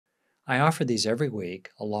I offer these every week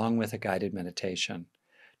along with a guided meditation.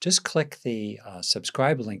 Just click the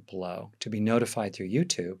subscribe link below to be notified through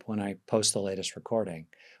YouTube when I post the latest recording.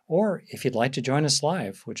 Or if you'd like to join us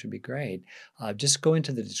live, which would be great, just go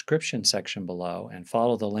into the description section below and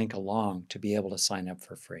follow the link along to be able to sign up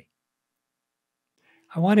for free.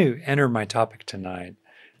 I want to enter my topic tonight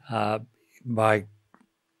by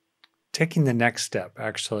taking the next step,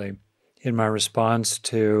 actually, in my response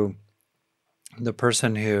to the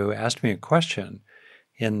person who asked me a question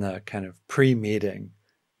in the kind of pre-meeting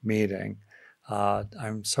meeting.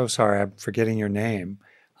 I'm so sorry, I'm forgetting your name.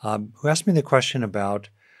 Who asked me the question about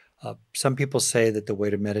some people say that the way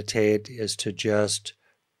to meditate is to just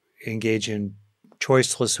engage in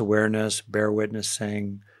choiceless awareness, bare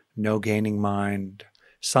witnessing, no gaining mind,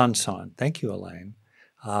 san. Thank you, Elaine.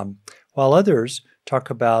 While others talk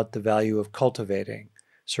about the value of cultivating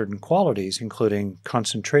certain qualities, including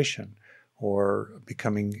concentration, or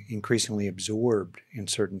becoming increasingly absorbed in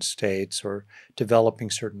certain states, or developing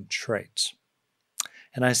certain traits.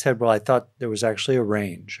 And I said, well, I thought there was actually a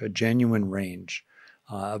range, a genuine range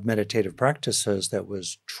of meditative practices that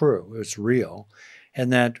was true, it was real,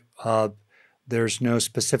 and that there's no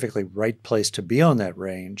specifically right place to be on that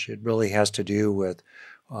range. It really has to do with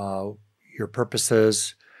your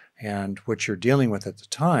purposes and what you're dealing with at the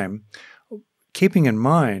time, keeping in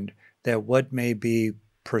mind that what may be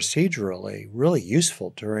procedurally really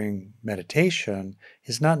useful during meditation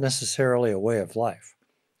is not necessarily a way of life,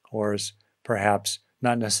 or is perhaps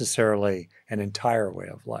not necessarily an entire way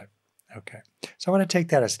of life. Okay, so I want to take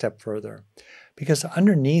that a step further, because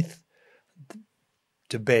underneath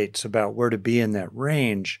debates about where to be in that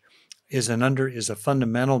range is a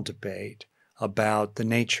fundamental debate about the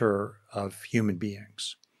nature of human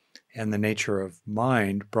beings and the nature of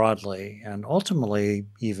mind broadly, and ultimately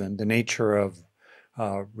even the nature of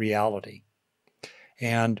reality.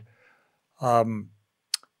 And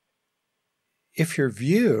if your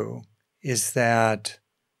view is that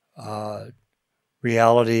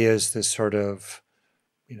reality is this sort of,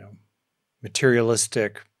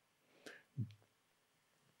 materialistic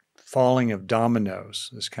falling of dominoes,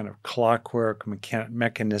 this kind of clockwork,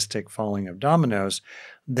 mechanistic falling of dominoes,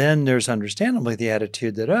 then there's understandably the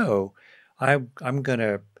attitude that, I'm going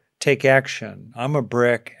to take action. I'm a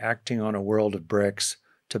brick acting on a world of bricks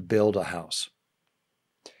to build a house.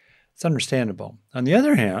 It's understandable. On the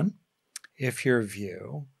other hand, if your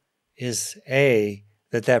view is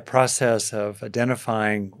that process of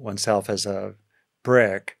identifying oneself as a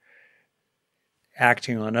brick,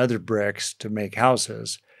 acting on other bricks to make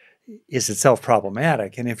houses, is itself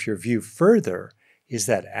problematic, and if your view further is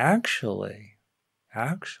that actually,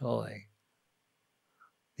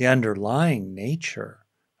 the underlying nature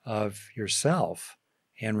of yourself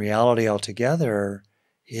and reality altogether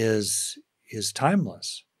is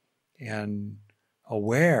timeless and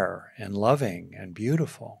aware and loving and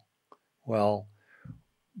beautiful, well,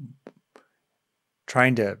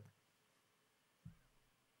 trying to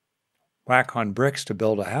whack on bricks to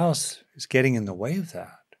build a house is getting in the way of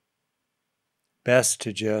that. Best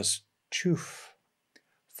to just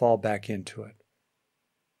fall back into it.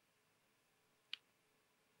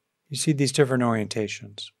 You see these different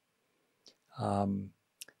orientations. And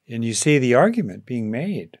you see the argument being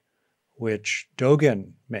made, which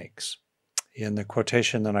Dogen makes in the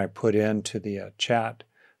quotation that I put into the chat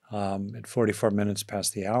at 44 minutes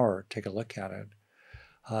past the hour. Take a look at it.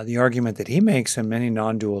 The argument that he makes and many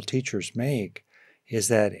non-dual teachers make is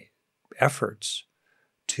that efforts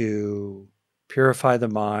to purify the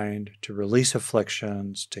mind, to release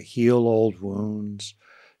afflictions, to heal old wounds,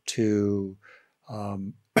 to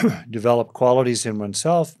develop qualities in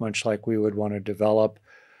oneself, much like we would want to develop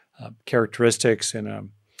characteristics in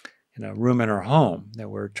a room in our home that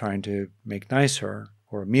we're trying to make nicer,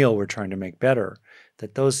 or a meal we're trying to make better,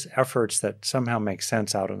 that those efforts that somehow make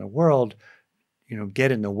sense out in the world,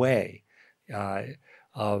 get in the way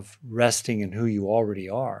of resting in who you already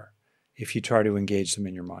are if you try to engage them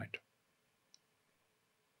in your mind.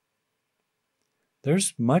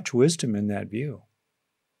 There's much wisdom in that view.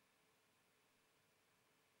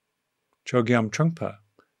 Chogyam Trungpa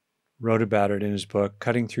wrote about it in his book,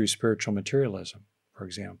 Cutting Through Spiritual Materialism, for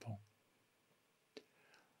example.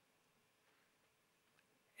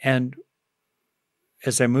 And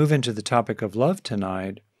as I move into the topic of love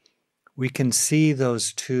tonight, we can see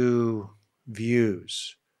those two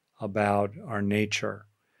views about our nature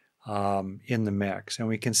in the mix. And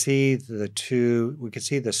we can see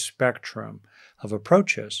the spectrum of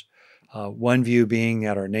approaches. One view being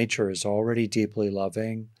that our nature is already deeply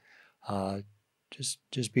loving.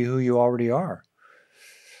 Just be who you already are.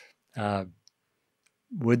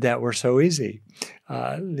 would that were so easy.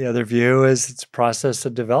 The other view is it's a process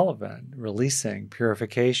of development, releasing,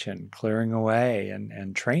 purification, clearing away,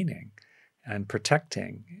 and training, and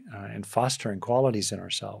protecting, and fostering qualities in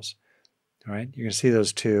ourselves. All right, you can see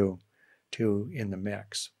those two in the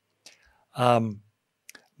mix.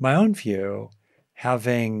 My own view,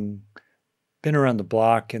 having been around the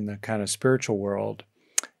block in the kind of spiritual world,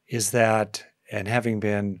 is that, and having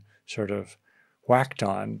been sort of whacked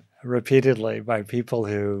on repeatedly by people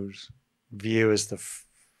whose view is that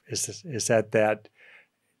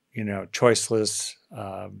choiceless,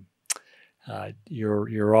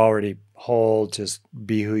 you're already whole, just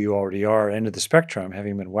be who you already are, end of the spectrum,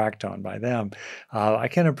 having been whacked on by them. I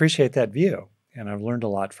can appreciate that view, and I've learned a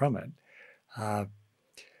lot from it.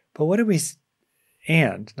 But what do we,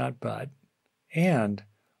 and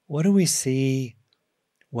what do we see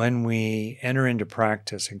when we enter into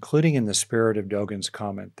practice, including in the spirit of Dogen's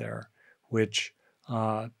comment there, which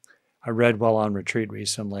I read while on retreat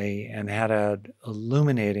recently and had an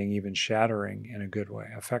illuminating, even shattering in a good way,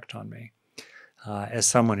 effect on me. As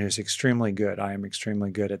someone who's extremely good, I am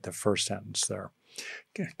extremely good at the first sentence there,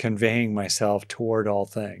 conveying myself toward all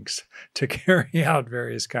things to carry out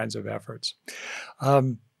various kinds of efforts.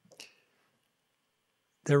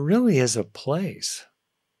 There really is a place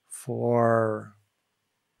for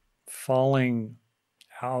falling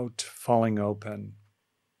out, falling open,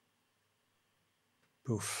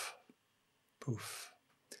 poof, poof,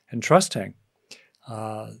 and trusting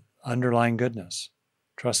underlying goodness,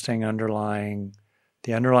 trusting the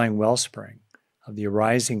underlying wellspring of the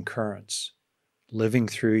arising currents living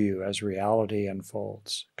through you as reality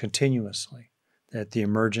unfolds continuously at the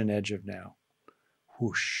emergent edge of now.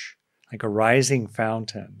 Whoosh, like a rising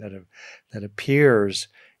fountain that appears,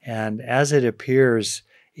 and as it appears,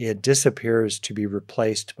 it disappears to be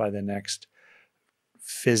replaced by the next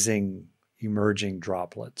fizzing, emerging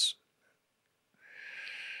droplets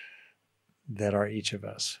that are each of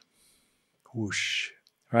us. Whoosh,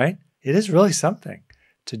 right? It is really something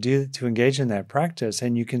to engage in that practice,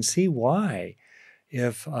 and you can see why,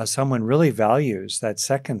 if someone really values that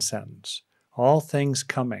second sentence, all things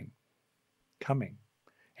coming,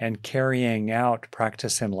 and carrying out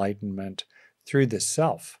practice enlightenment through the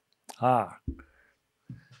self. I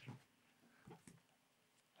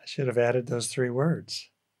should have added those 3 words.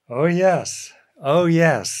 Oh yes, oh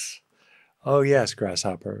yes, oh yes,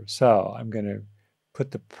 grasshopper. So I'm going to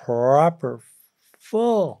put the proper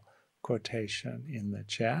full quotation in the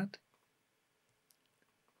chat.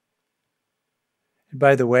 And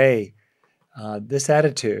by the way, this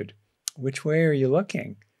attitude, which way are you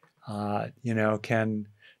looking, can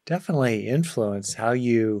definitely influence how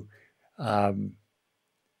you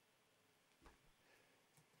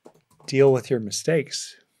deal with your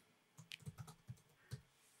mistakes.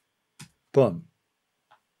 Boom.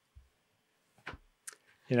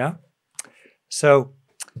 So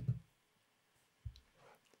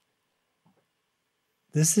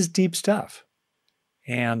this is deep stuff.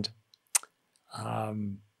 And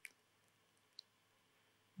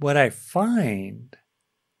what I find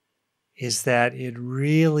is that it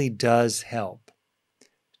really does help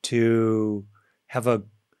to have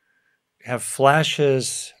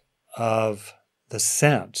flashes of the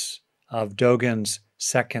sense of Dogen's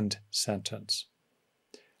second sentence,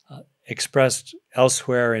 expressed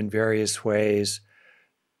elsewhere in various ways.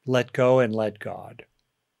 Let go and let God.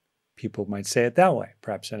 People might say it that way,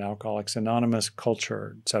 perhaps in Alcoholics Anonymous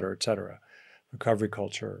culture, et cetera, recovery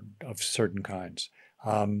culture of certain kinds.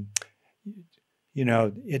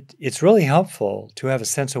 It's really helpful to have a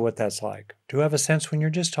sense of what that's like, to have a sense when you're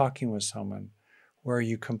just talking with someone where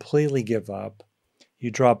you completely give up, you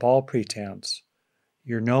drop all pretense,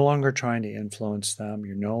 you're no longer trying to influence them,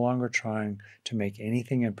 you're no longer trying to make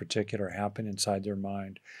anything in particular happen inside their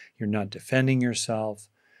mind, you're not defending yourself,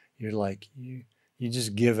 you're like, you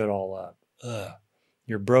just give it all up.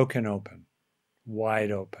 You're broken open, wide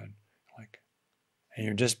open, and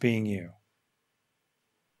you're just being you.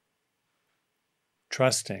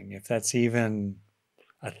 Trusting, if that's even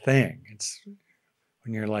a thing. It's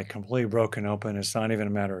when you're like completely broken open, it's not even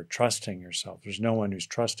a matter of trusting yourself. There's no one who's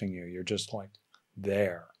trusting you. You're just like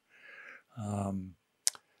there.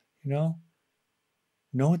 Know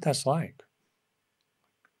what that's like.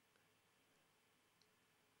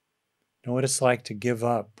 Know what it's like to give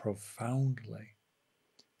up profoundly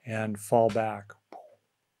and fall back.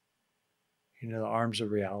 The arms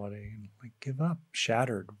of reality. Like give up,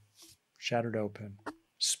 shattered open,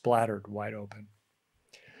 splattered wide open.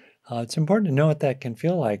 It's important to know what that can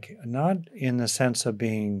feel like, not in the sense of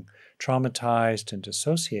being traumatized and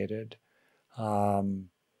dissociated,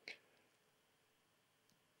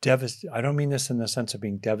 I don't mean this in the sense of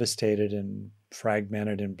being devastated and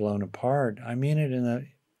fragmented and blown apart. I mean it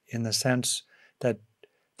in the sense that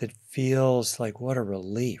feels like what a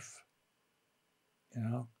relief,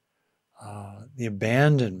 the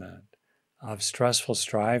abandonment of stressful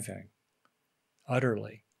striving,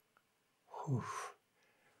 utterly. Whew.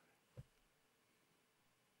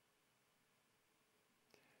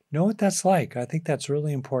 Know what that's like. I think that's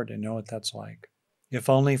really important to know what that's like, if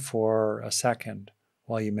only for a second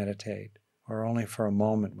while you meditate, or only for a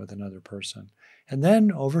moment with another person. And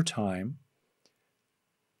then over time,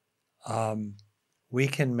 we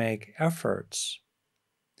can make efforts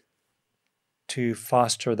to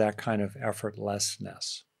foster that kind of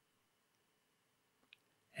effortlessness.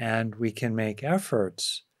 And we can make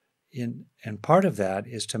efforts and part of that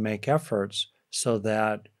is to make efforts so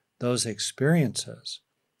that those experiences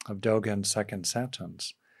of Dogen's second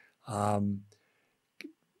sentence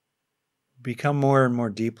become more and more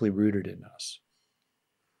deeply rooted in us.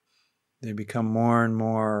 They become more and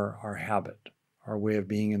more our habit, our way of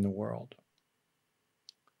being in the world.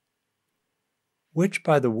 Which,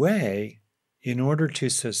 by the way, in order to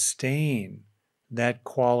sustain that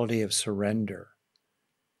quality of surrender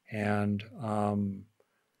and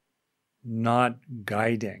not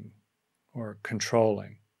guiding or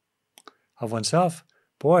controlling of oneself,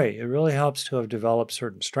 boy, it really helps to have developed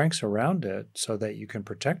certain strengths around it so that you can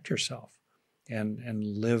protect yourself and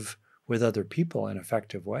live with other people in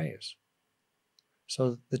effective ways.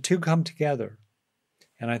 So the two come together.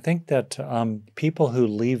 And I think that people who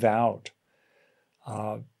leave out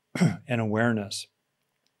an awareness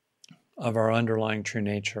of our underlying true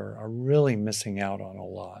nature are really missing out on a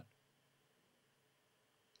lot.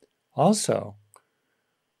 Also,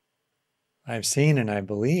 I've seen and I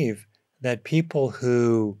believe that people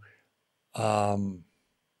who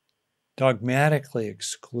dogmatically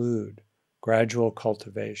exclude gradual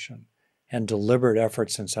cultivation and deliberate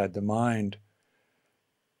efforts inside the mind,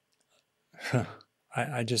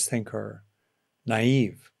 I just think are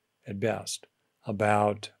naive at best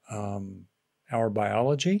about our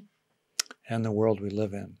biology and the world we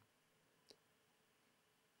live in,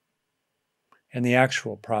 and the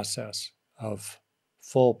actual process of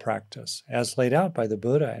full practice as laid out by the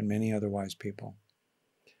Buddha and many other wise people.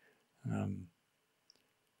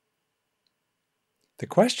 The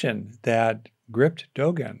question that gripped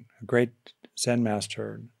Dogen, a great Zen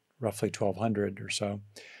master, roughly 1200 or so,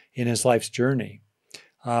 in his life's journey,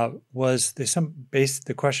 was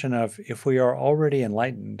the question of, if we are already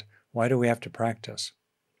enlightened, why do we have to practice?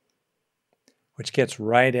 Which gets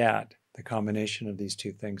right at the combination of these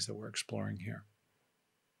two things that we're exploring here.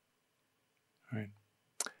 Right.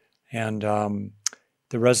 And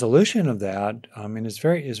the resolution of that, is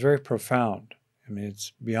very profound.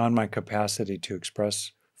 It's beyond my capacity to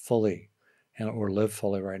express fully or live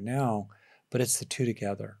fully right now, but it's the two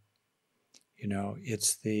together.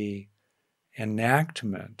 It's the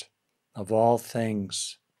enactment of all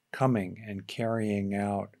things coming and carrying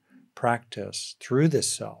out practice through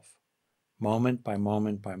this self, moment by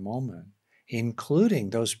moment by moment, including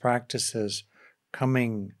those practices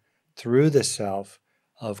coming through the self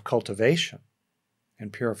of cultivation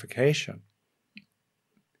and purification.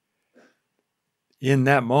 In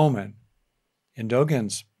that moment, in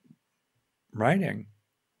Dogen's writing,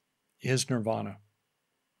 is nirvana.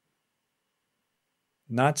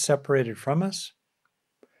 Not separated from us,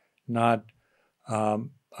 not a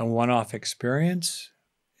one-off experience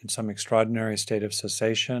in some extraordinary state of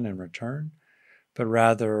cessation and return, but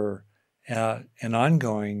rather an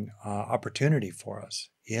ongoing opportunity for us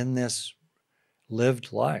in this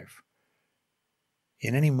lived life,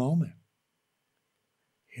 in any moment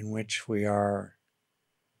in which we are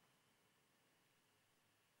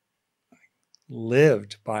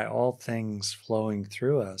lived by all things flowing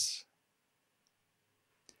through us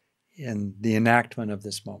in the enactment of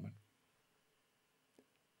this moment.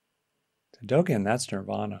 To Dogen, that's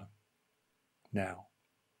nirvana now.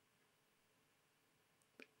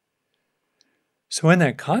 So in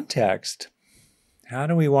that context, how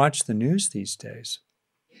do we watch the news these days?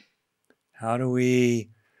 How do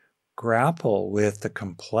we grapple with the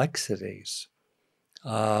complexities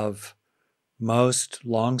of most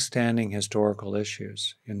long-standing historical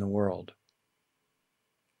issues in the world?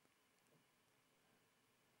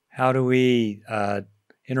 How do we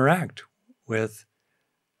interact with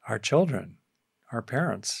our children, our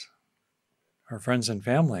parents, our friends and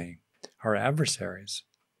family, our adversaries?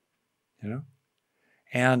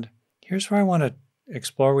 And here's where I want to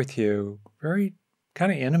explore with you very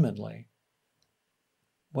kind of intimately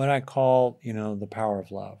what I call, the power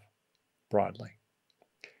of love, broadly.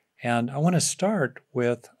 And I want to start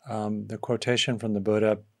with the quotation from the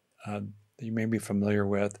Buddha that you may be familiar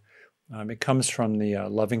with. It comes from the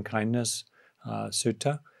Loving Kindness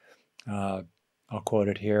Sutta. I'll quote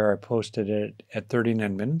it here. I posted it at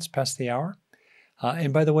 39 minutes past the hour.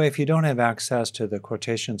 And by the way, if you don't have access to the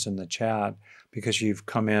quotations in the chat because you've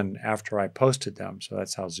come in after I posted them, so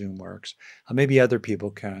that's how Zoom works, maybe other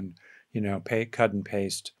people can, cut and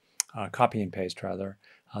paste, copy and paste rather,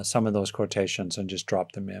 some of those quotations and just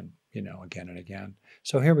drop them in, again and again.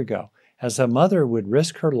 So here we go. As a mother would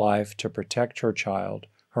risk her life to protect her child,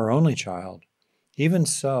 her only child, even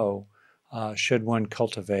so should one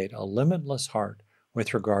cultivate a limitless heart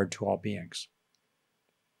with regard to all beings.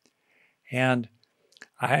 And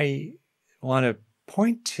I want to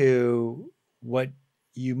point to what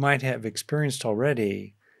you might have experienced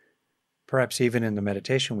already, perhaps even in the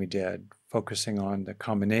meditation we did, focusing on the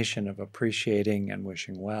combination of appreciating and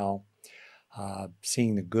wishing well,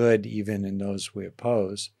 seeing the good even in those we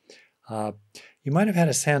oppose. You might have had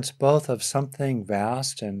a sense both of something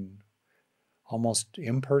vast and almost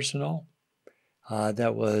impersonal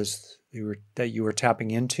that you were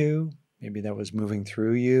tapping into, maybe that was moving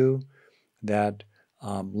through you, that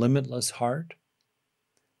limitless heart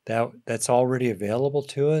that's already available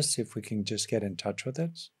to us if we can just get in touch with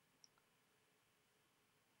it.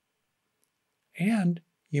 And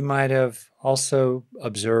you might have also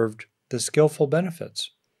observed the skillful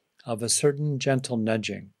benefits of a certain gentle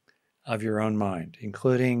nudging of your own mind,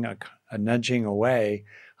 including a nudging away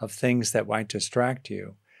of things that might distract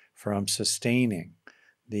you from sustaining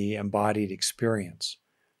the embodied experience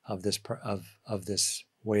of this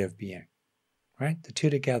way of being. Right? The two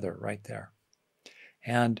together right there.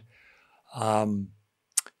 And I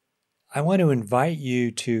want to invite you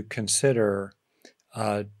to consider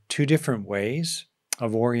two different ways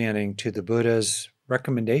of orienting to the Buddha's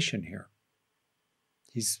recommendation here.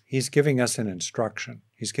 He's giving us an instruction.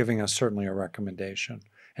 He's giving us certainly a recommendation.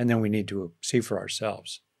 And then we need to see for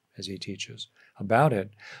ourselves as he teaches about it.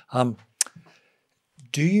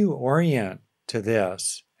 Do you orient to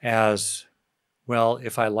this as, well,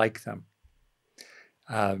 if I like them?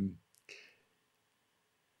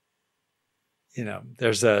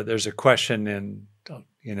 There's a question in, an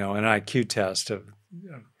IQ test of,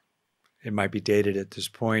 it might be dated at this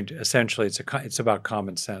point. Essentially, it's about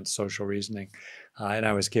common sense, social reasoning. And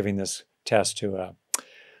I was giving this test to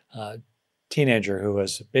a teenager who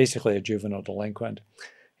was basically a juvenile delinquent,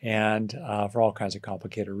 and for all kinds of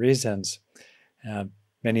complicated reasons.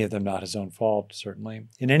 Many of them not his own fault, certainly.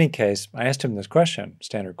 In any case, I asked him this question,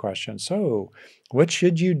 standard question. So, what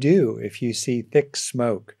should you do if you see thick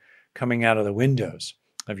smoke coming out of the windows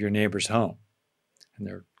of your neighbor's home? And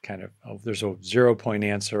they're there's a 0-point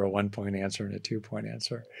answer, a 1-point answer, and a 2-point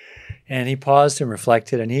answer. And he paused and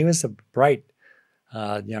reflected, and he was a bright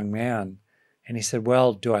young man. And he said,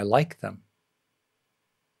 well, do I like them?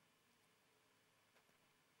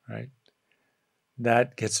 Right?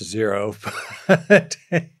 That gets a 0, but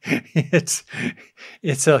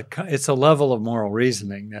it's a level of moral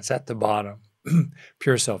reasoning that's at the bottom,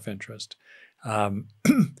 pure self-interest.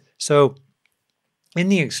 So, in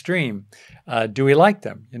the extreme, do we like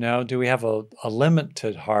them? Do we have a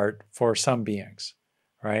limited heart for some beings,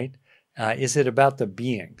 right? Is it about the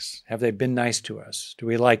beings? Have they been nice to us? Do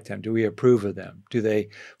we like them? Do we approve of them? Do they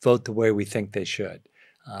vote the way we think they should?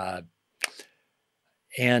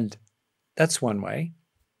 And that's one way.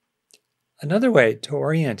 Another way to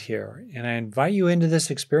orient here, and I invite you into this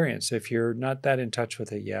experience if you're not that in touch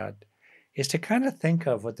with it yet, is to kind of think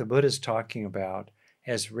of what the Buddha is talking about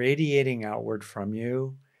as radiating outward from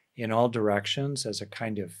you in all directions as a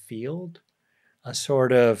kind of field, a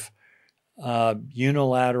sort of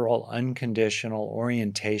unilateral, unconditional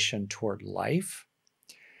orientation toward life,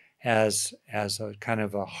 as a kind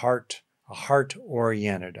of a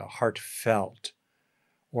heart-oriented, a heartfelt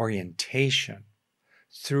orientation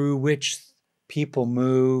through which people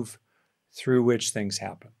move, through which things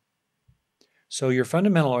happen. So your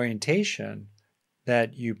fundamental orientation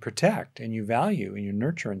that you protect and you value and you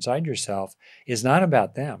nurture inside yourself is not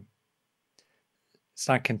about them. It's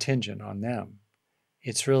not contingent on them.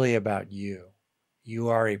 It's really about you. You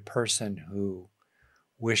are a person who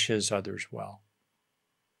wishes others well.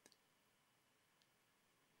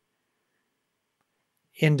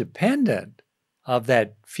 Independent of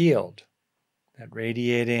that field, that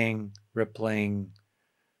radiating, rippling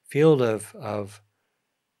field of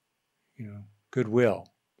goodwill,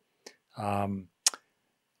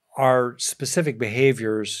 are specific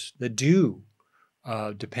behaviors that do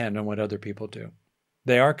depend on what other people do.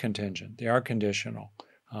 They are contingent. They are conditional.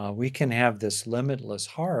 We can have this limitless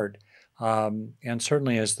heart, and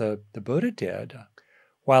certainly as the Buddha did,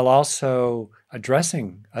 while also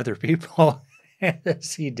addressing other people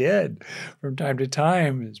as he did from time to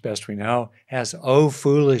time, as best we know, as "O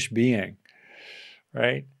foolish being,"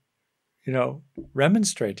 right?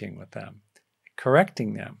 Remonstrating with them,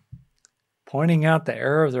 correcting them, pointing out the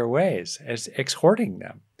error of their ways, as exhorting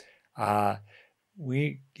them.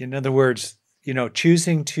 In other words,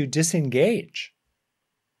 choosing to disengage,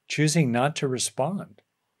 choosing not to respond,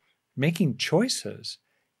 making choices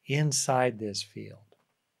inside this field,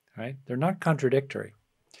 right? They're not contradictory.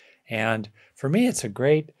 And for me, it's a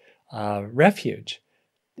great refuge.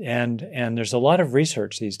 And there's a lot of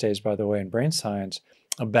research these days, by the way, in brain science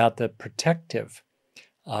about the protective,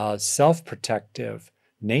 self-protective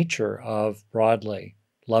nature of broadly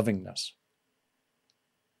lovingness.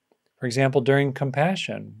 For example, during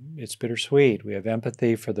compassion, it's bittersweet. We have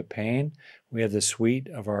empathy for the pain. We have the sweet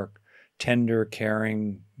of our tender,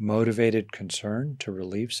 caring, motivated concern to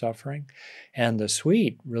relieve suffering. And the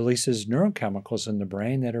sweet releases neurochemicals in the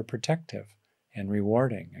brain that are protective and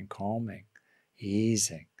rewarding and calming,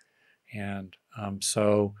 easing. And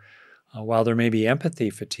so while there may be empathy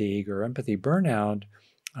fatigue or empathy burnout,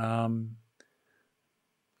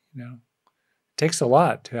 it takes a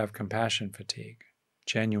lot to have compassion fatigue,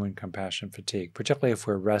 genuine compassion fatigue, particularly if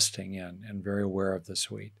we're resting in and very aware of the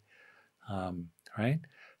sweet, right?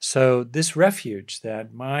 So this refuge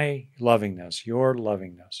that my lovingness,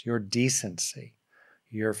 your decency,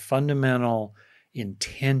 your fundamental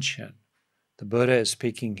intention, the Buddha is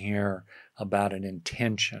speaking here about an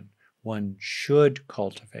intention one should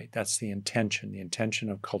cultivate. That's the intention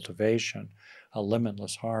of cultivation, a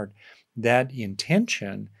limitless heart. That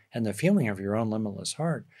intention and the feeling of your own limitless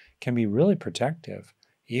heart can be really protective,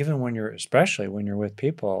 especially when you're with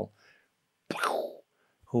people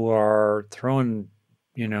who are throwing,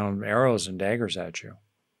 arrows and daggers at you,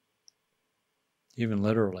 even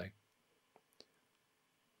literally.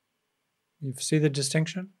 You see the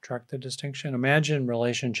distinction? Track the distinction? Imagine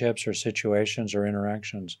relationships or situations or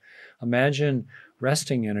interactions. Imagine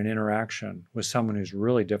resting in an interaction with someone who's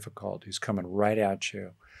really difficult, who's coming right at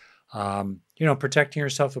you. Protecting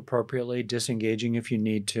yourself appropriately, disengaging if you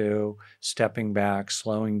need to, stepping back,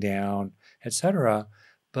 slowing down, etc.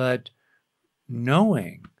 But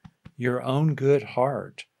knowing your own good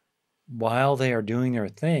heart while they are doing their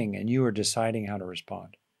thing and you are deciding how to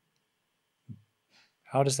respond.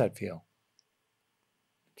 How does that feel?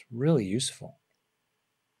 It's really useful.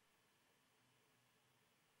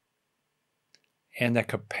 And the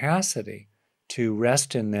capacity to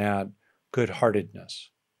rest in that good-heartedness.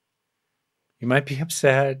 You might be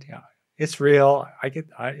upset. Yeah, it's real.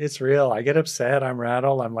 It's real. I get upset. I'm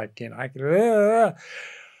rattled. I'm like,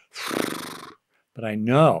 but I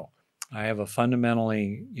know I have a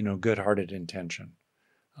fundamentally, good-hearted intention,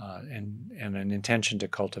 and an intention to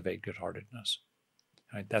cultivate good-heartedness.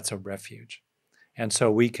 Right? That's a refuge. And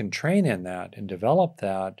so we can train in that and develop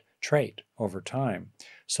that trait over time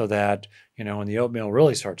so that, when the oatmeal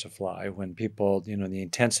really starts to fly, when people, the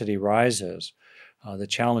intensity rises, the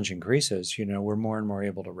challenge increases, we're more and more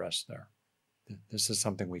able to rest there. This is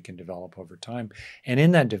something we can develop over time. And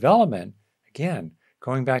in that development, again,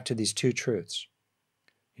 going back to these two truths,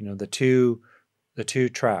 the two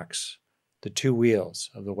tracks, the two wheels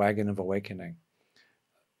of the wagon of awakening,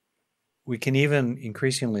 we can even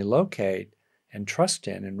increasingly locate and trust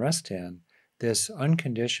in and rest in this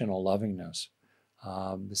unconditional lovingness,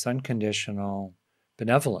 this unconditional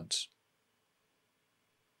benevolence,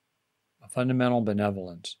 a fundamental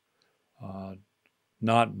benevolence,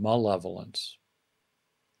 not malevolence,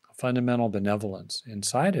 a fundamental benevolence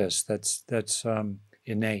inside us that's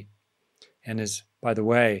innate and is, by the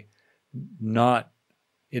way,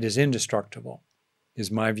 it is indestructible, is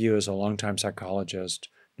my view as a longtime psychologist.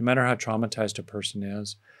 No matter how traumatized a person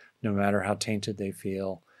is, no matter how tainted they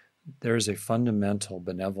feel, there is a fundamental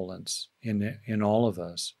benevolence in all of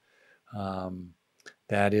us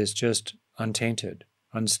that is just untainted,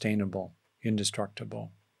 unstainable,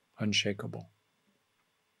 indestructible, unshakable.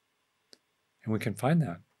 And we can find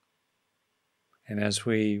that. And as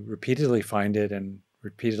we repeatedly find it and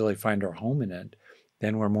repeatedly find our home in it,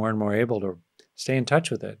 then we're more and more able to stay in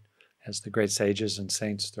touch with it, as the great sages and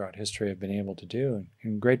saints throughout history have been able to do,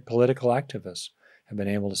 and great political activists have been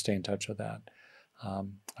able to stay in touch with that,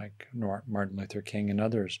 like Martin Luther King and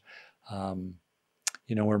others.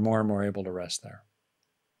 We're more and more able to rest there.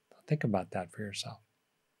 Think about that for yourself.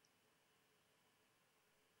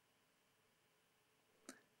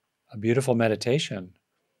 A beautiful meditation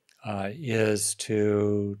is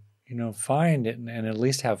to, find it and at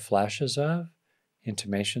least have flashes of,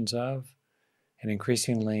 intimations of, and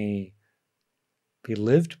increasingly be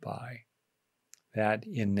lived by that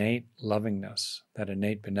innate lovingness, that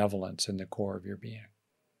innate benevolence in the core of your being.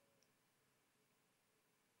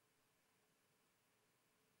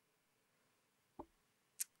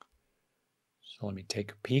 So let me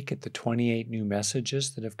take a peek at the 28 new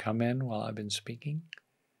messages that have come in while I've been speaking.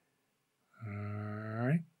 All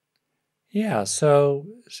right. Yeah, so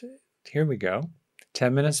here we go.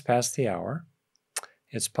 10 minutes past the hour.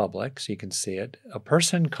 It's public, so you can see it. A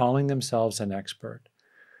person calling themselves an expert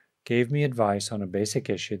gave me advice on a basic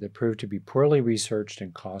issue that proved to be poorly researched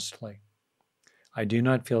and costly. I do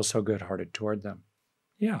not feel so good-hearted toward them.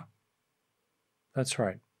 Yeah, that's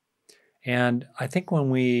right. And I think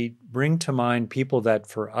when we bring to mind people that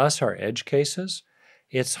for us are edge cases,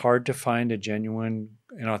 it's hard to find a genuine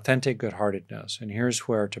and authentic good-heartedness. And here's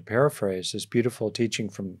where, to paraphrase this beautiful teaching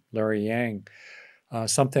from Larry Yang,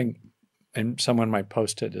 something, and someone might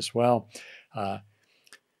post it as well,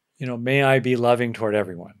 may I be loving toward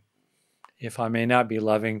everyone. If I may not be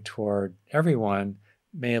loving toward everyone,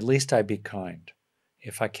 may at least I be kind.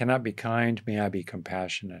 If I cannot be kind, may I be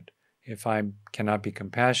compassionate. If I cannot be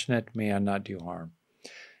compassionate, may I not do harm.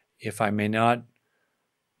 If I may not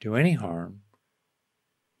do any harm,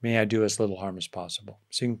 may I do as little harm as possible.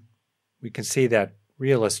 So we can see that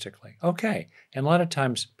realistically. Okay, and a lot of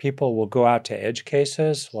times people will go out to edge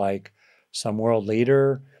cases like some world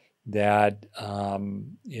leader that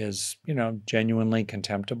is, genuinely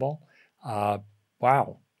contemptible.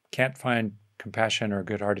 Wow, can't find compassion or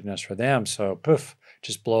good-heartedness for them, so poof,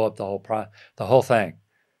 just blow up the whole thing.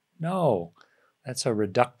 No, that's a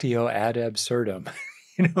reductio ad absurdum,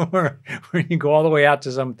 where you go all the way out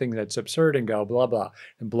to something that's absurd and go blah, blah,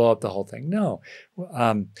 and blow up the whole thing. No,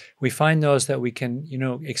 we find those that we can,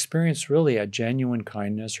 experience really a genuine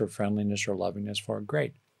kindness or friendliness or lovingness for,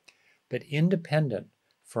 great. But independent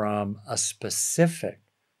from a specific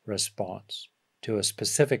response to a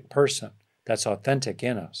specific person that's authentic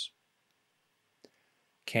in us,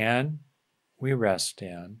 can we rest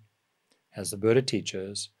in, as the Buddha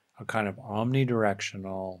teaches, a kind of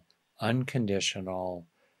omnidirectional, unconditional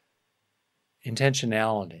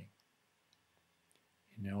intentionality,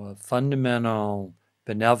 a fundamental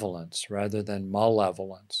benevolence rather than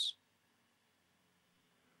malevolence.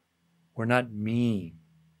 We're not mean.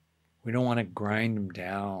 We don't want to grind them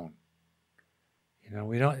down.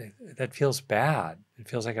 We don't, that feels bad. It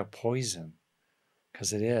feels like a poison,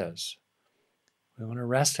 because it is. We want to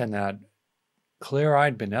rest in that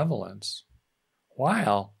clear-eyed benevolence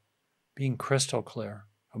while being crystal clear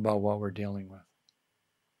about what we're dealing with.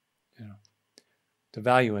 The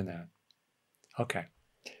value in that. Okay.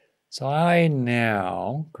 So I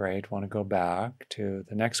now, want to go back to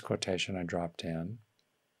the next quotation I dropped in.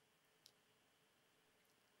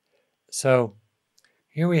 So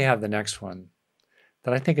here we have the next one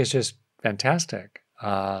that I think is just fantastic.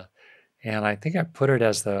 And I think I put it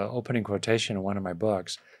as the opening quotation in one of my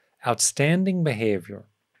books. Outstanding behavior,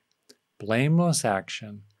 blameless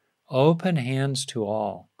action, open hands to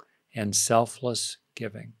all, and selfless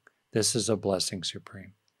giving. This is a blessing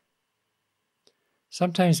supreme.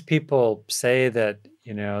 Sometimes people say that,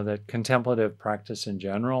 that contemplative practice in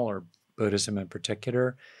general, or Buddhism in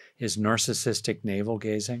particular, is narcissistic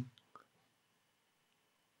navel-gazing.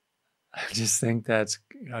 I just think that's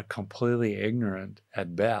a completely ignorant,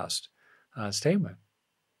 at best, statement.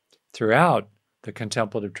 Throughout the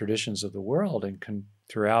contemplative traditions of the world and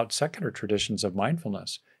throughout secular traditions of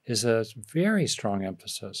mindfulness is a very strong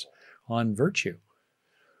emphasis on virtue,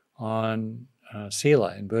 on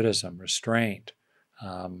sila in Buddhism, restraint,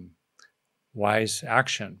 wise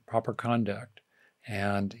action, proper conduct.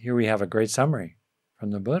 And here we have a great summary from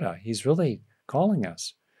the Buddha. He's really calling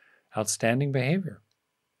us outstanding behavior.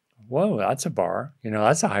 Whoa, that's a bar.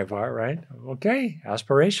 That's a high bar, right? Okay,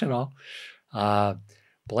 aspirational.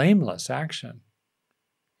 Blameless action.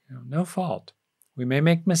 No fault. We may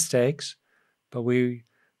make mistakes, but we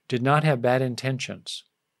did not have bad intentions.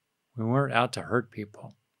 We weren't out to hurt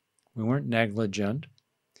people. We weren't negligent.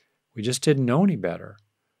 We just didn't know any better.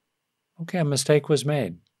 Okay, a mistake was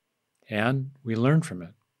made, and we learned from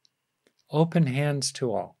it. Open hands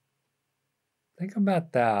to all. Think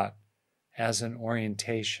about that as an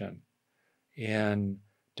orientation in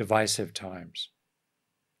divisive times.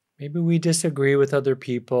 Maybe we disagree with other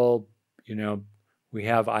people.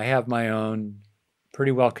 I have my own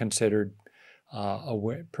pretty well considered,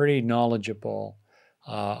 pretty knowledgeable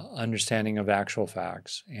understanding of actual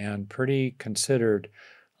facts, and pretty considered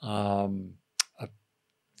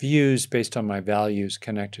views based on my values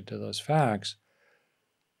connected to those facts.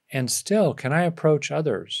 And still, can I approach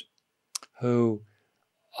others who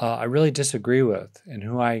I really disagree with and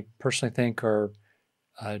who I personally think are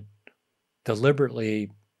deliberately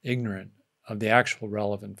ignorant of the actual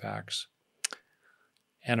relevant facts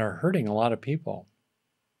and are hurting a lot of people?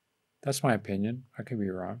 That's my opinion. I could be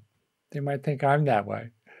wrong. They might think I'm that way.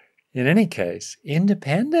 In any case,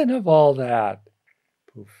 independent of all that,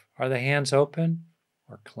 poof, are the hands open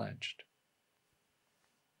or clenched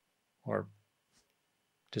or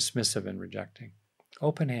dismissive and rejecting?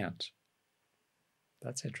 Open hands.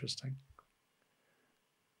 That's interesting.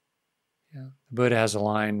 Yeah. The Buddha has a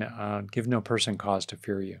line, give no person cause to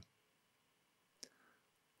fear you.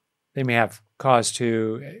 They may have cause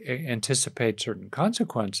to anticipate certain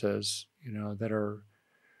consequences, that are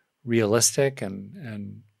realistic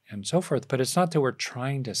and so forth, but it's not that we're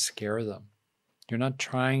trying to scare them. You're not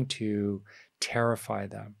trying to terrify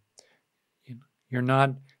them. You're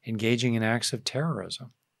not engaging in acts of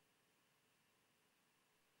terrorism.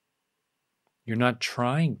 You're not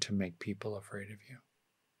trying to make people afraid of you.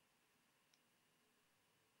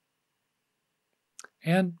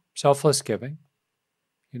 And selfless giving,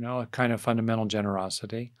 a kind of fundamental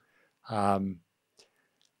generosity.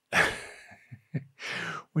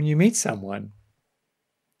 When you meet someone,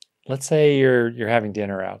 let's say you're having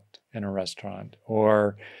dinner out in a restaurant,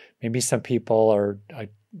 or maybe some people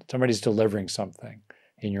somebody's delivering something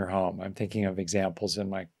in your home. I'm thinking of examples in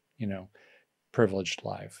my, privileged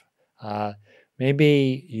life.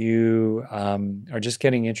 Maybe you are just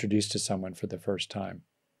getting introduced to someone for the first time.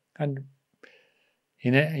 And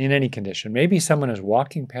in any condition, maybe someone is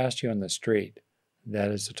walking past you on the street that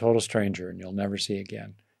is a total stranger and you'll never see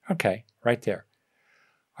again. Okay, right there.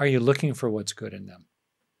 Are you looking for what's good in them?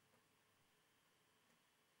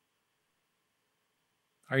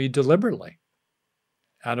 Are you deliberately,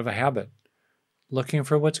 out of a habit, looking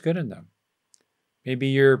for what's good in them? Maybe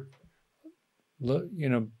you're,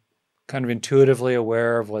 kind of intuitively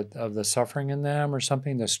aware of the suffering in them or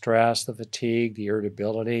something, the stress, the fatigue, the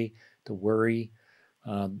irritability, the worry,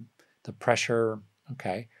 the pressure.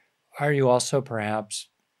 Okay. Are you also perhaps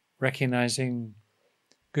recognizing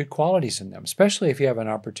good qualities in them, especially if you have an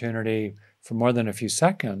opportunity for more than a few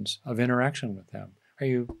seconds of interaction with them? Are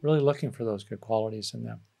you really looking for those good qualities in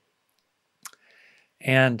them?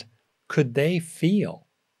 And could they feel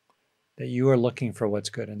that you are looking for what's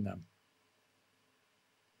good in them?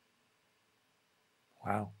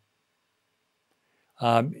 Wow.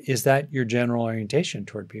 Is that your general orientation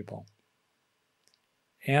toward people?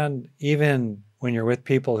 And even when you're with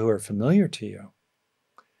people who are familiar to you,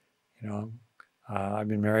 I've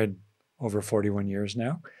been married over 41 years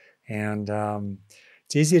now, and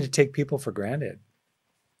it's easy to take people for granted.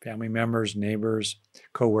 Family members, neighbors,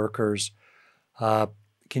 coworkers.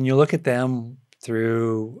 Can you look at them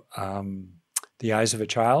through the eyes of a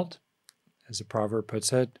child, as the proverb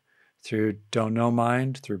puts it, through don't know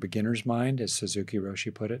mind, through beginner's mind, as Suzuki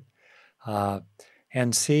Roshi put it,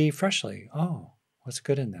 and see freshly, what's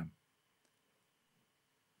good in them?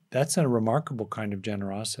 That's a remarkable kind of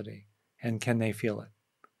generosity. And can they feel it?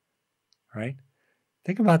 Right?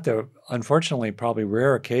 Think about the, unfortunately, probably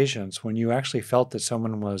rare occasions when you actually felt that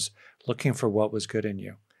someone was looking for what was good in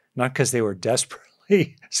you. Not because they were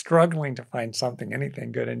desperately struggling to find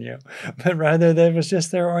anything good in you, but rather that it was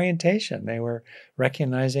just their orientation. They were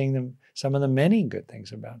recognizing some of the many good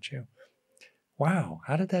things about you. Wow,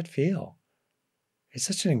 how did that feel? It's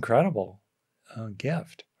such an incredible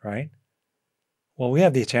gift, right? Well, we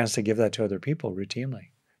have the chance to give that to other people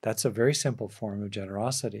routinely. That's a very simple form of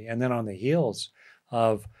generosity. And then on the heels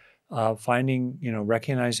of finding,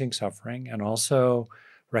 recognizing suffering and also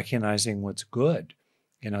recognizing what's good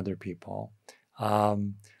in other people,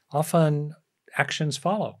 often actions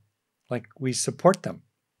follow. Like we support them.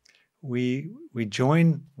 We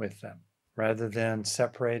join with them rather than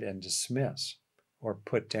separate and dismiss or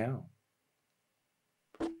put down.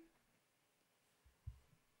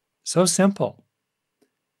 So simple.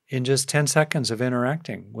 In just 10 seconds of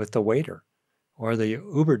interacting with the waiter or the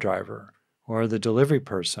Uber driver or the delivery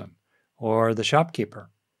person or the shopkeeper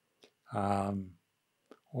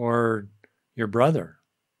or your brother,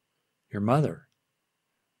 your mother,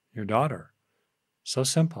 your daughter. So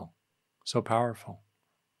simple, so powerful.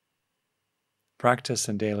 Practice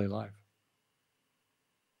in daily life.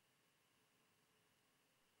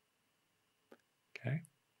 Okay.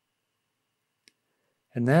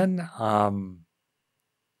 And then,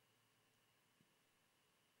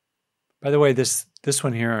 by the way, this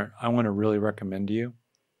one here, I want to really recommend to you.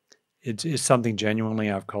 It's something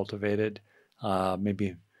genuinely I've cultivated.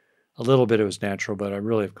 Maybe a little bit it was natural, but I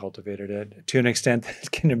really have cultivated it to an extent that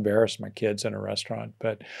it can embarrass my kids in a restaurant.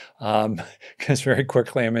 But because very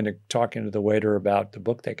quickly I'm into talking to the waiter about the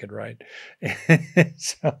book they could write.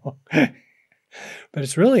 But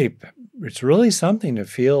it's really something to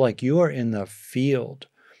feel like you are in the field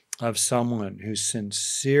of someone who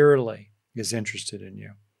sincerely is interested in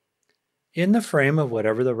you, in the frame of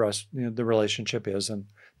whatever the relationship is and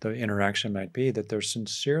the interaction might be, that they're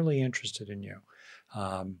sincerely interested in you,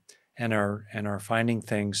 and are finding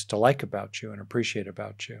things to like about you and appreciate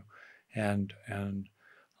about you, and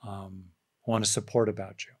want to support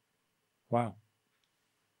about you. Wow.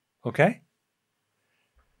 Okay.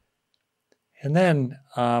 And then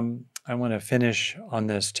I want to finish on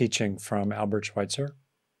this teaching from Albert Schweitzer.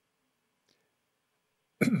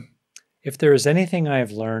 If there is anything I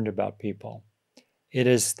have learned about people, it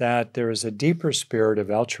is that there is a deeper spirit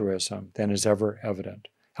of altruism than is ever evident.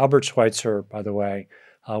 Albert Schweitzer, by the way,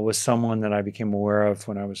 was someone that I became aware of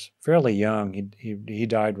when I was fairly young. He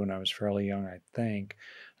died when I was fairly young, I think.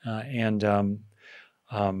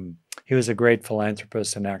 He was a great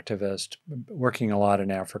philanthropist and activist, working a lot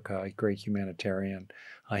in Africa, a great humanitarian.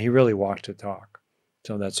 He really walked the talk.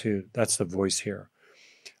 So that's the voice here.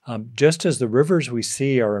 Just as the rivers we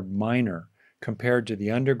see are minor compared to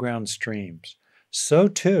the underground streams, so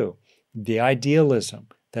too the idealism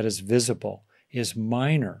that is visible is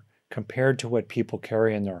minor compared to what people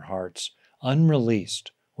carry in their hearts,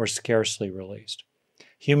 unreleased or scarcely released.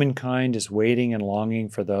 Humankind is waiting and longing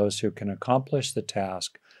for those who can accomplish the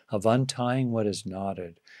task of untying what is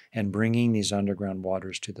knotted and bringing these underground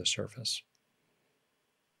waters to the surface.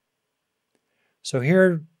 So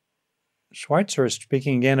here, Schweitzer is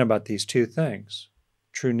speaking again about these two things: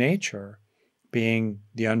 true nature being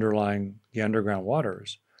the underground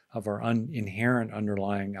waters of our inherent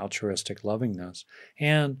underlying altruistic lovingness,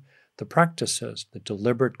 and the practices, the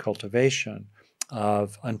deliberate cultivation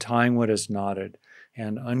of untying what is knotted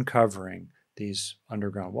and uncovering these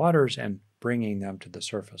underground waters and bringing them to the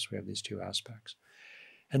surface. We have these two aspects.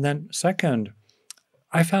 And then second,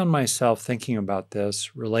 I found myself thinking about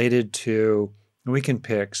this related to, we can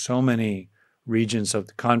pick so many regions of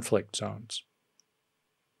the conflict zones: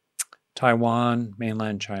 Taiwan,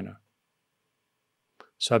 mainland China,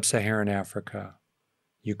 sub-Saharan Africa,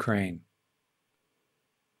 Ukraine,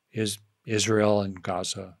 Israel and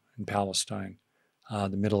Gaza and Palestine, the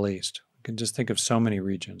Middle East. We can just think of so many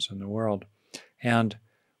regions in the world. And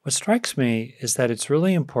what strikes me is that it's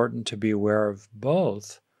really important to be aware of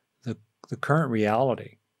both the current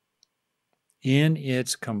reality in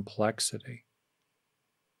its complexity.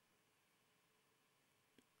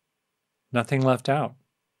 Nothing left out,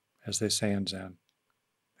 as they say in Zen.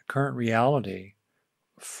 The current reality,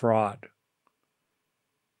 fraught,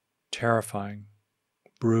 terrifying,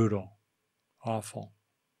 brutal, awful,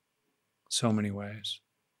 so many ways.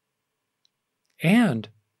 And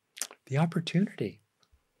the opportunity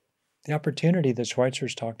that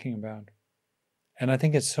Schweitzer's talking about. And I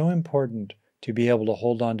think it's so important to be able to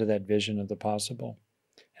hold on to that vision of the possible.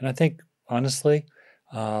 And I think, honestly,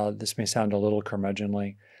 this may sound a little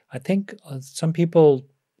curmudgeonly, I think some people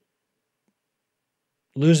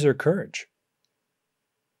lose their courage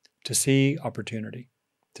to see opportunity,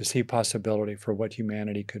 to see possibility for what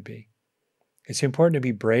humanity could be. It's important to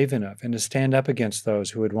be brave enough and to stand up against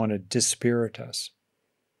those who would want to dispirit us,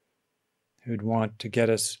 who'd want to get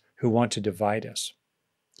us, who want to divide us,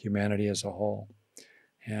 humanity as a whole,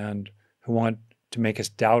 and who want to make us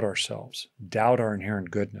doubt ourselves, doubt our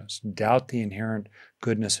inherent goodness, doubt the inherent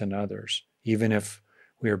goodness in others, even if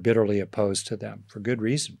we are bitterly opposed to them, for good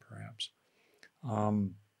reason, perhaps.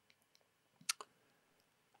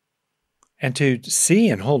 And to see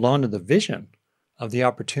and hold on to the vision of the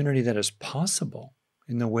opportunity that is possible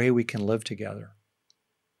in the way we can live together.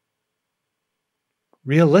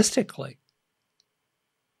 Realistically,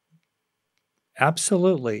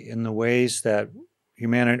 absolutely, in the ways that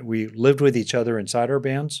humanity, we lived with each other inside our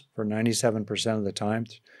bands for 97% of the time,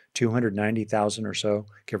 290,000 or so,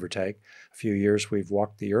 give or take. A few years we've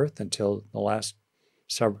walked the earth until the last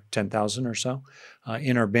 10,000 or so.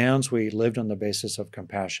 In our bands, we lived on the basis of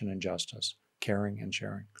compassion and justice, caring and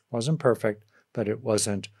sharing. It wasn't perfect, but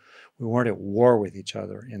we weren't at war with each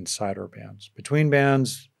other inside our bands. Between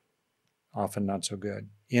bands, often not so good.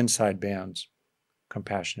 Inside bands,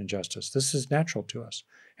 compassion and justice. This is natural to us,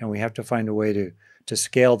 and we have to find a way to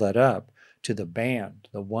scale that up to the band,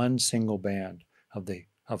 the one single band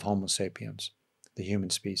of Homo sapiens, the human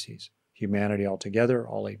species, humanity altogether,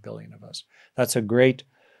 all 8 billion of us. That's a great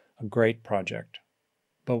project,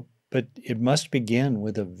 but it must begin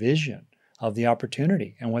with a vision of the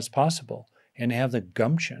opportunity and what's possible, and have the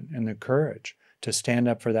gumption and the courage to stand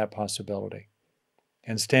up for that possibility,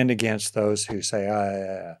 and stand against those who say,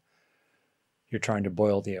 you're trying to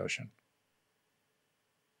boil the ocean.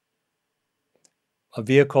 A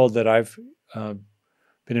vehicle that I've been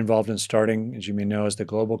involved in starting, as you may know, is the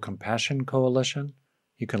Global Compassion Coalition.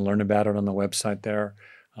 You can learn about it on the website there.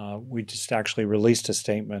 We just actually released a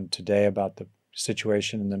statement today about the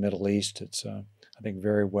situation in the Middle East. It's, I think,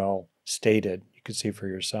 very well stated. You you could see for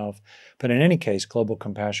yourself. But in any case,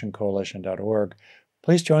 globalcompassioncoalition.org.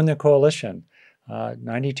 Please join the coalition.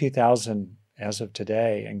 92,000 as of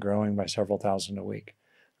today and growing by several thousand a week.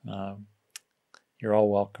 You're all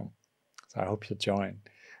welcome. So I hope you'll join.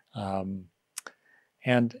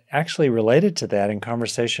 And actually related to that, in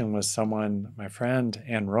conversation with someone, my friend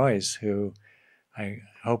Ann Royce, who I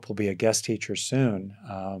hope will be a guest teacher soon,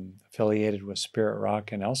 affiliated with Spirit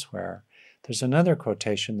Rock and elsewhere, there's another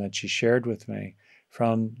quotation that she shared with me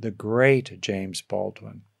from the great James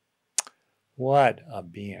Baldwin. What a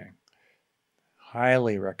being.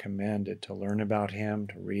 Highly recommended to learn about him,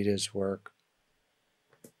 to read his work.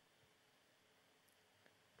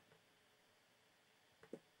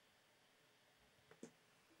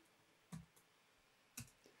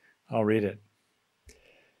 I'll read it.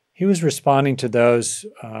 He was responding to those,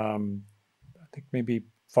 I think maybe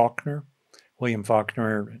William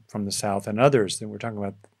Faulkner from the South, and others that we're talking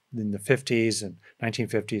about in the 50s and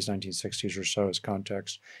 1950s, 1960s or so as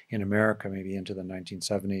context in America, maybe into the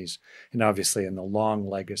 1970s, and obviously in the long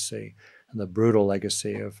legacy and the brutal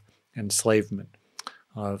legacy of enslavement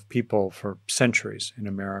of people for centuries in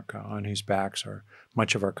America, on whose backs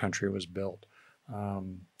much of our country was built.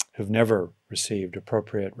 Who've never received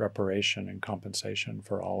appropriate reparation and compensation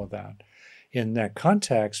for all of that. In that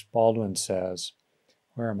context, Baldwin says,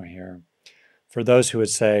 where am I here? For those who would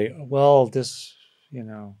say, well, this,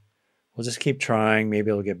 we'll just keep trying, maybe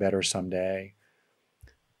it'll get better someday.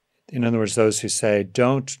 In other words, those who say,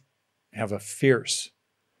 don't have a fierce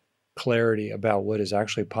clarity about what is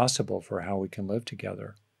actually possible for how we can live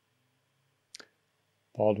together.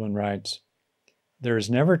 Baldwin writes, there is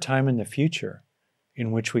never time in the future in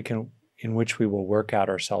which we will work out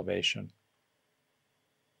our salvation.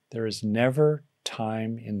 There is never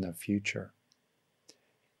time in the future,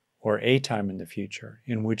 or a time in the future,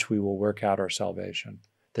 in which we will work out our salvation.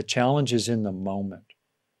 The challenge is in the moment.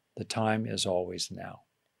 The time is always now.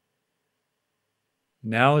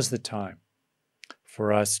 Now is the time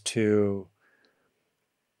for us to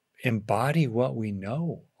embody what we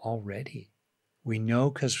know already. We know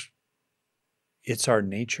because it's our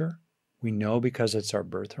nature. We know because it's our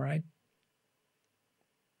birthright.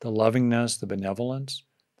 The lovingness, the benevolence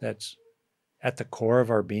that's at the core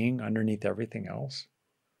of our being underneath everything else.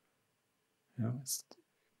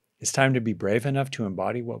 It's time to be brave enough to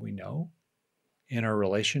embody what we know in our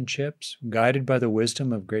relationships, guided by the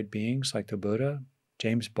wisdom of great beings like the Buddha,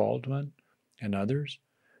 James Baldwin, and others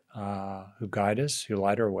who guide us, who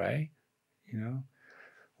light our way,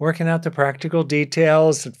 working out the practical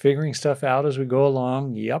details and figuring stuff out as we go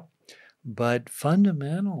along. Yep. But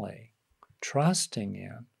fundamentally, trusting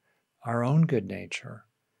in our own good nature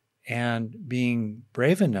and being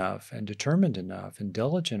brave enough and determined enough and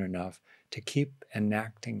diligent enough to keep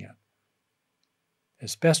enacting it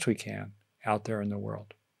as best we can out there in the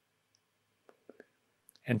world.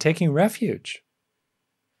 And taking refuge,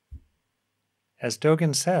 as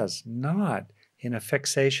Dogen says, not in a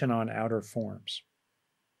fixation on outer forms,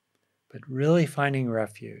 but really finding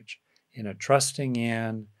refuge in a trusting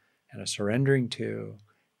in and a surrendering to,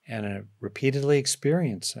 and a repeatedly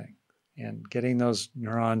experiencing, and getting those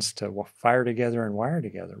neurons to fire together and wire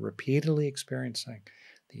together, repeatedly experiencing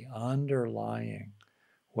the underlying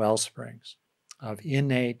well springs of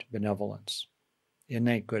innate benevolence,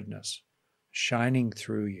 innate goodness, shining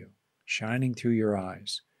through you, shining through your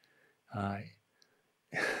eyes,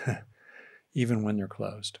 even when they're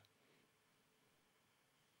closed.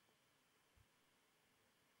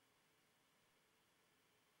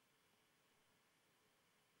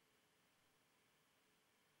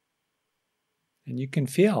 And you can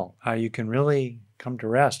feel how you can really come to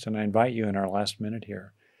rest. And I invite you in our last minute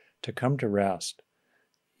here to come to rest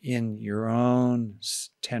in your own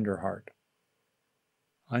tender heart,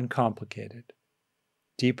 uncomplicated,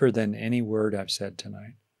 deeper than any word I've said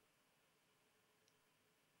tonight.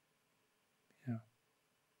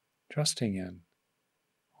 Trusting in,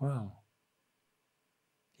 wow.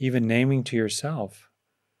 Even naming to yourself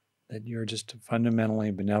that you're just a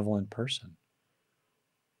fundamentally benevolent person.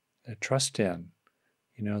 That trust in,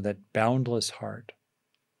 that boundless heart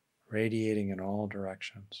radiating in all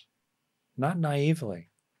directions. Not naively,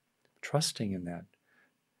 trusting in that.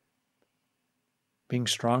 Being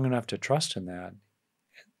strong enough to trust in that,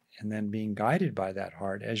 and then being guided by that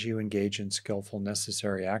heart as you engage in skillful,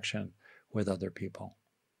 necessary action with other people.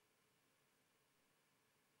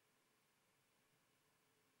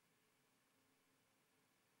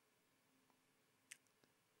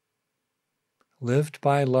 Lived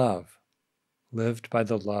by love, lived by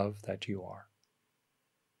the love that you are.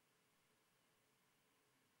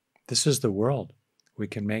 This is the world we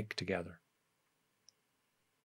can make together.